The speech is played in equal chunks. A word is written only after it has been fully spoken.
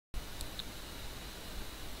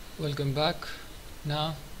Welcome back.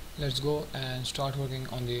 Now let's go and start working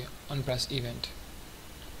on the onPress event.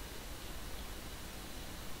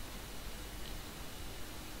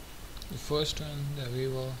 The first one that we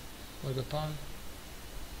will work upon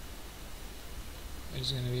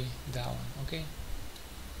is going to be that one. Okay,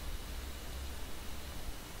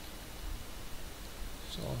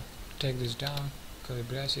 so take this down, curly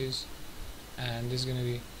braces, and this is going to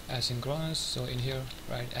be asynchronous. So in here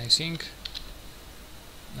write async.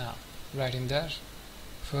 Now right in there,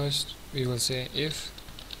 first we will say if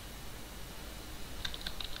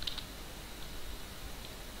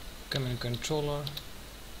command controller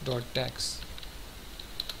dot text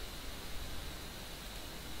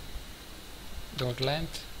dot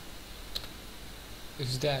length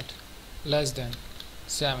is that less than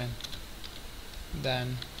 7,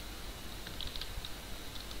 then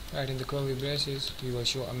right in the curly braces we will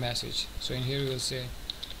show a message. So in here we will say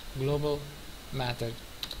global method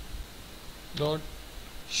dot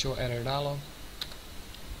show error dialog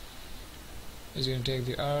is going to take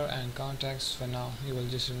the error and context. For now we will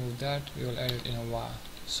just remove that, we will edit in a while.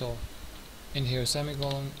 So in here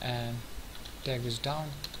semicolon and take this down.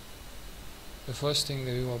 The first thing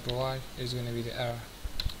that we will provide is going to be the error.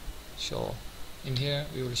 So in here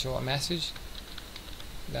we will show a message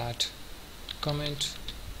that comment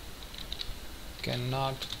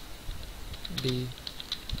cannot be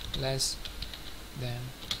less than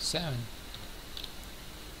 7.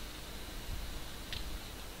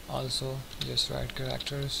 Also just write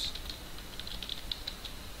characters,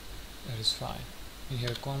 that is fine. In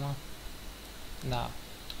here comma. Now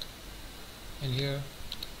in here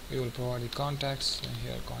we will provide the context, in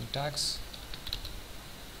here contacts,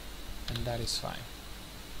 and that is fine.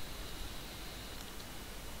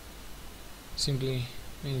 Simply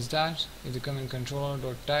means that if the command controller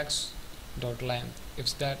dot text dot length, if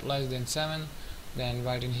it's that less than 7, then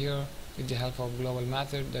write in here with the help of global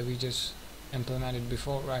method that we just implemented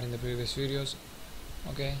before right in the previous videos.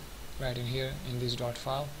 Okay, right in here in this dot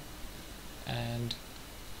file, and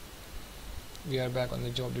we are back on the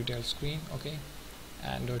job details screen. Okay,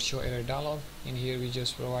 and dot show error dialog, in here we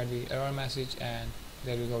just provide the error message, and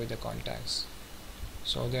there we go with the context.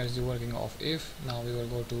 So there's the working of if. Now we will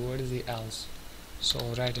go towards the else. So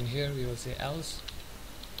right in here we will say else,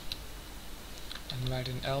 and write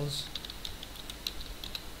in else,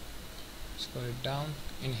 scroll it down.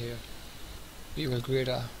 In here we will create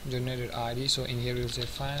a generated ID. So in here we will say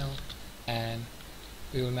final, and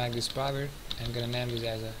we will make this private and gonna name this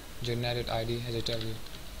as a generated ID, as I tell you.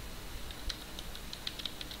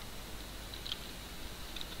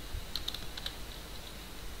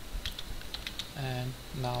 And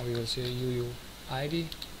now we will say UUID,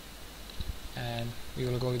 and we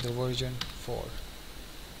will go with the version 4,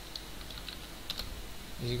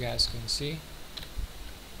 as you guys can see.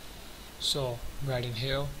 So right in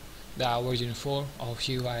here the version 4 of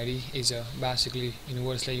UUID is a basically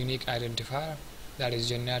universally unique identifier that is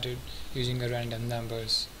generated using a random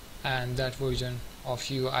numbers, and that version of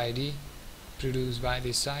UUID produced by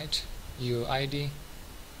this site UUID,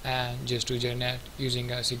 and just to generate using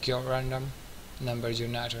a secure random number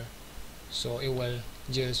generator. So it will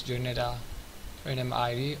just generate a random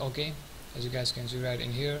ID. Okay, as you guys can see right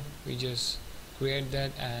in here, we just create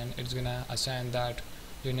that and it's gonna assign that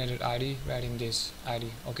generated ID right in this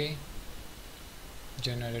ID. Okay,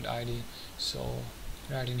 generated ID. So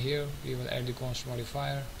right in here we will add the const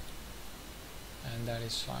modifier, and that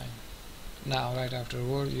is fine. Now right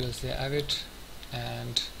afterward you will say await,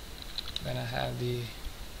 and when I have the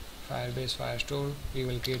Firebase Firestore, we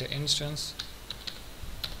will create an instance.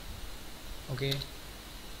 Okay,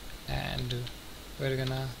 and we're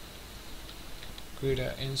gonna create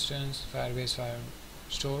an instance Firebase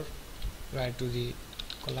Firestore right to the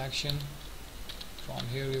collection. From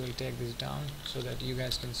here we will take this down so that you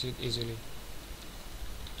guys can see it easily,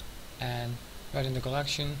 and right in the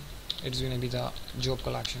collection it's going to be the job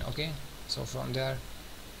collection. Okay, so from there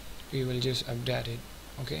we will just update it.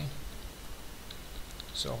 Okay,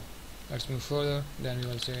 so let's move further. Then we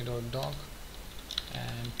will say .doc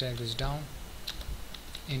and take this down.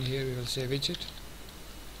 In here we will say widget,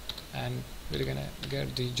 and we're gonna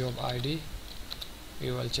get the job ID.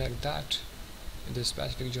 We will check that with the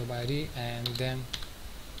specific job ID, and then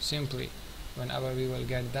simply whenever we will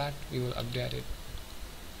get that we will update it.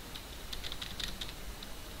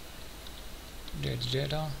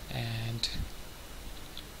 Data, and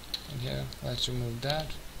in here let's remove that.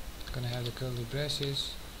 Gonna have the curly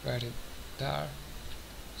braces, write it there,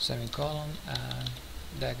 semicolon, and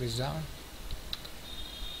drag this down.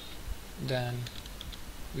 Then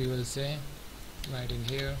we will say right in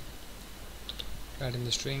here, right in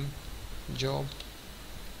the string job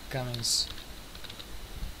comments.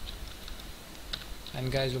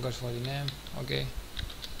 And guys, look out for the name. Okay,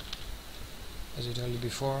 as I told you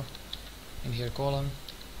before, in here column,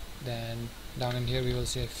 then down in here we will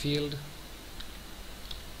say field.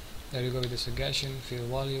 There you go with the suggestion, field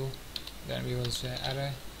value. Then we will say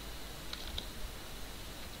array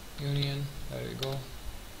union. There you go.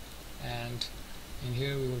 And in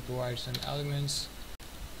here we will provide some elements.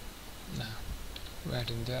 Now right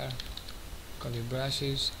in there, call your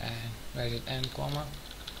brushes and write it end comma.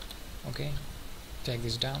 Okay, take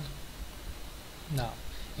this down. Now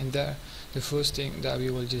in there, the first thing that we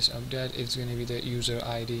will just update is going to be the user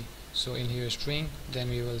ID. So in here string, then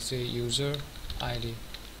we will say user ID.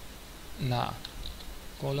 Now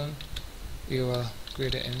colon, we will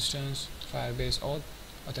create an instance Firebase auth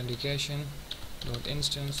authentication dot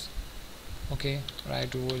instance. Okay,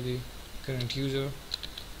 right over the current user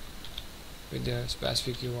with the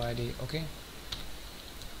specific UID. Okay,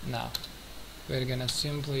 now we're gonna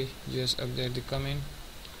simply just update the comment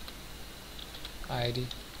ID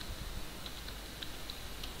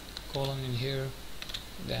colon in here,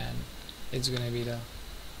 then it's gonna be the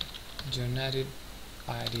generated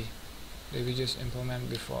ID that we just implement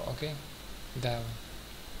before. Okay, that one.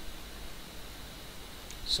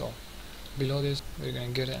 So below this we're gonna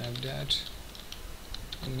get an update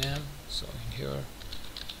in name. So in here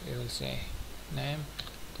we will say name,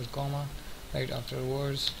 put comma right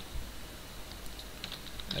afterwards.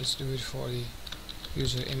 Let's do it for the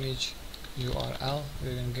user image URL.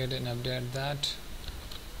 We're gonna get an update that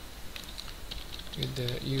with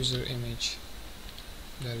the user image.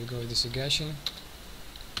 There we go with the suggestion.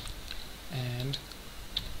 And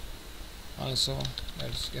also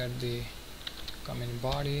let's get the comment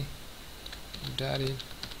body daddy.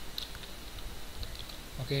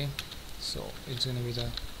 Okay, so it's gonna be the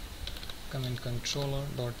comment controller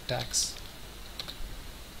dot text,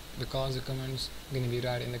 because the comment's gonna be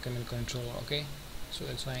right in the comment controller. Okay, so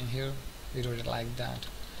that's why in here we wrote it like that.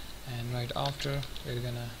 And right after we're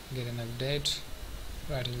gonna get an update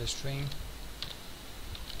right in the string,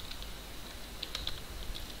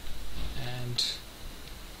 and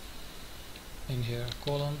in here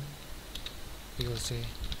column we will say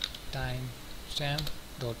timestamp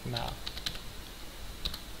dot now.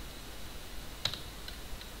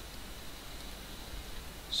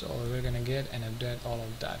 So we're gonna get and update all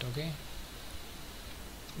of that. Okay,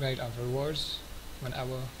 right afterwards,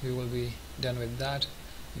 whenever we will be done with that,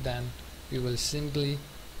 then we will simply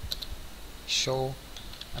show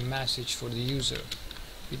a message for the user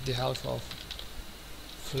with the help of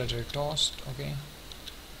Flutter toast. Okay,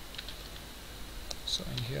 so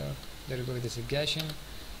in here there we go with the suggestion,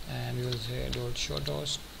 and we will say dot show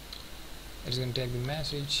toast. It's going to take the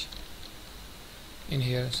message in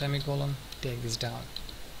here semicolon, take this down.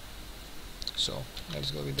 So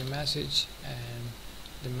let's go with the message, and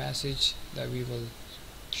the message that we will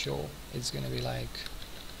show is going to be like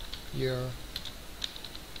your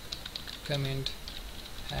comment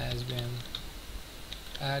has been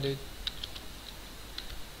added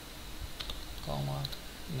comma.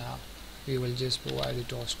 Now we will just provide the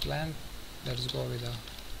toast length. Let's go with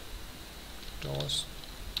the toast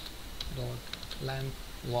dot length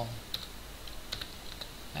 1,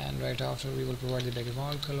 and right after we will provide the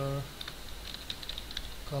background colors.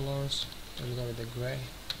 We'll go with the gray,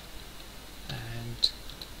 and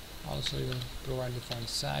also we will provide the font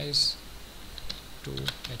size to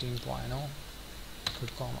 18.0,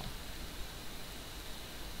 put comma.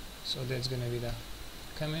 So that's going to be the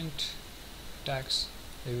comment text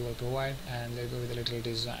that we will provide, and they go with a little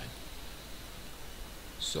design.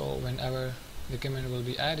 So whenever the comment will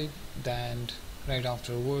be added, then right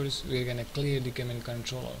afterwards we are going to clear the comment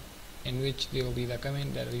controller, in which there will be the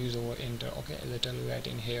comment that the user will enter. Okay, as I tell you right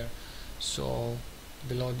in here. So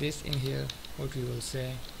below this in here, what we will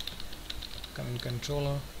say, comment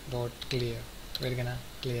controller dot clear. We're gonna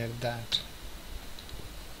clear that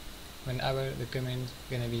whenever the comment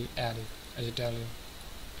gonna be added, as I tell you.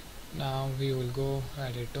 Now we will go right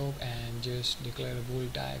at the top and just declare a bool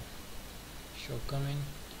type, show comment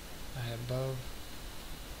above.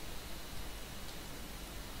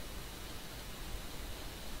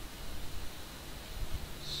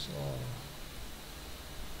 So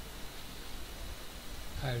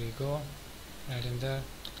here we go, right in there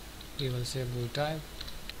we will say bool type.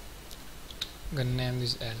 Gonna name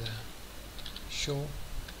this as a show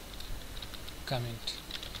comment.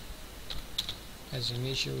 As an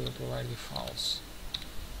issue we will provide the false.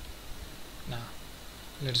 Now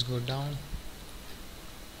let's go down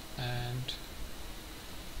and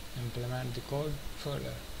implement the code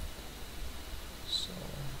further. So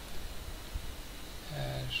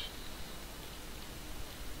here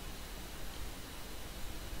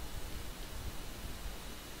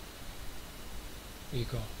we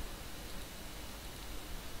go.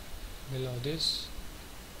 Below this,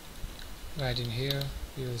 right in here,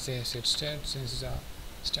 we will say set state, since it's a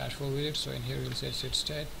stateful widget, so in here we will say set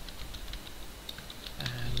state,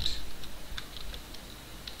 and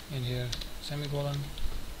in here semicolon,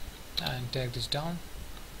 and take this down.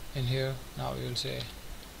 In here now we will say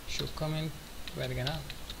show comment. We're gonna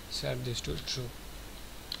set this to true,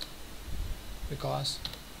 because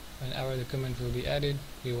whenever the comment will be added,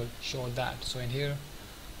 we will show that. So in here,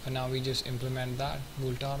 for now, we just implement that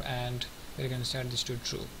bool top, and we're gonna set this to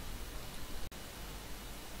true.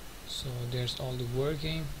 So there's all the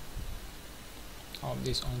working of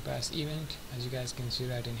this on pass event, as you guys can see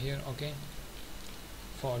right in here. Okay,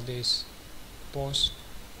 for this post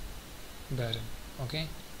button. Okay,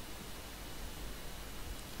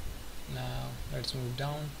 now let's move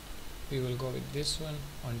down. We will go with this one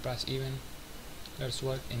on pass event. Let's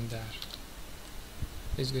work in that.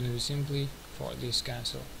 It's going to be simply for this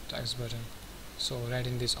cancel text button. So right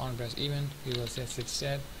in this on press event, we will set set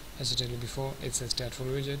state. As I told you before, it's a stateful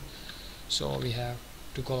widget, so we have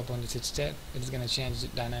to call upon the set state. It's going to change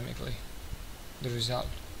it dynamically, the result.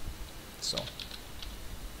 So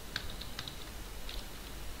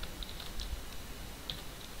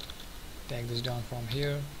take this down from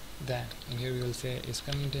here. Then in here we will say is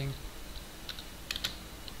commenting.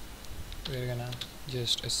 We're gonna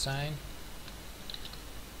just assign,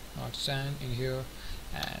 not sign in here,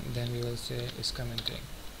 and then we will say is commenting.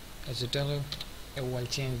 As I tell you, it will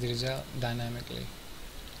change the result dynamically.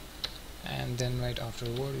 And then right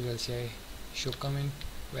afterward we will say show comment.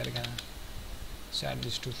 We're gonna set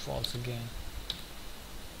this to false again,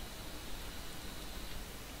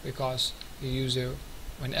 because the user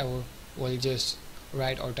whenever will just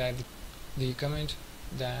write or type the comment,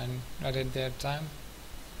 then right at that time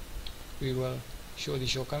we will show the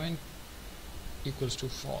show comment equals to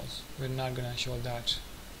false. We're not gonna show that.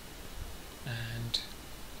 And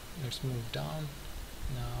let's move down.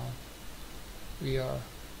 Now we are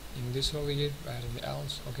in this row widget, right in the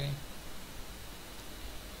else. Okay,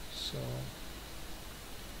 so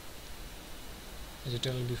as I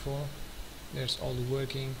told you before, there's all the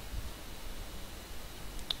working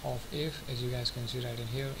of if, as you guys can see right in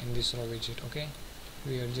here in this row widget. Okay,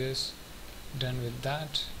 we are just done with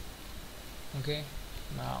that. Okay,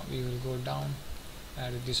 now we will go down,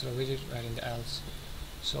 add this row widget right in the else.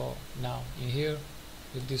 So now in here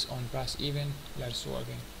with this on pass event, let's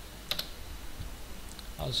working.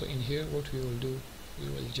 Also in here what we will do, we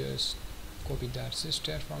will just copy that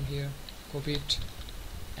state from here, copy it,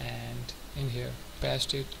 and in here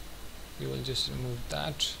paste it. We will just remove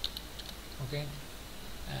that. Okay,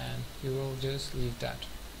 and you will just leave that.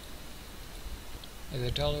 As I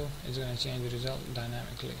tell you, it's gonna change the result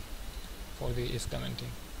dynamically. For the is commenting,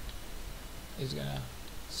 it's gonna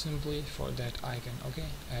simply for that icon. Okay,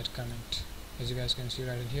 add comment, as you guys can see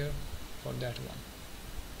right in here for that one.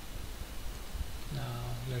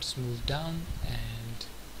 Now let's move down, and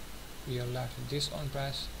we are left with this on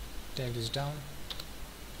press. Take this down,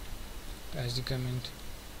 pass the comment,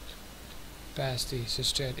 pass the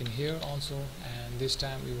state in here also, and this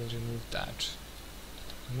time we will remove that.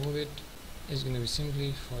 Remove it. It's going to be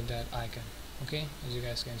simply for that icon. Okay, as you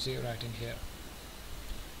guys can see right in here.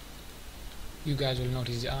 You guys will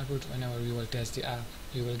notice the output whenever we will test the app.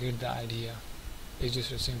 You will get the idea. It's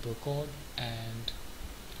just a simple code, and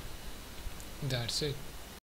that's it.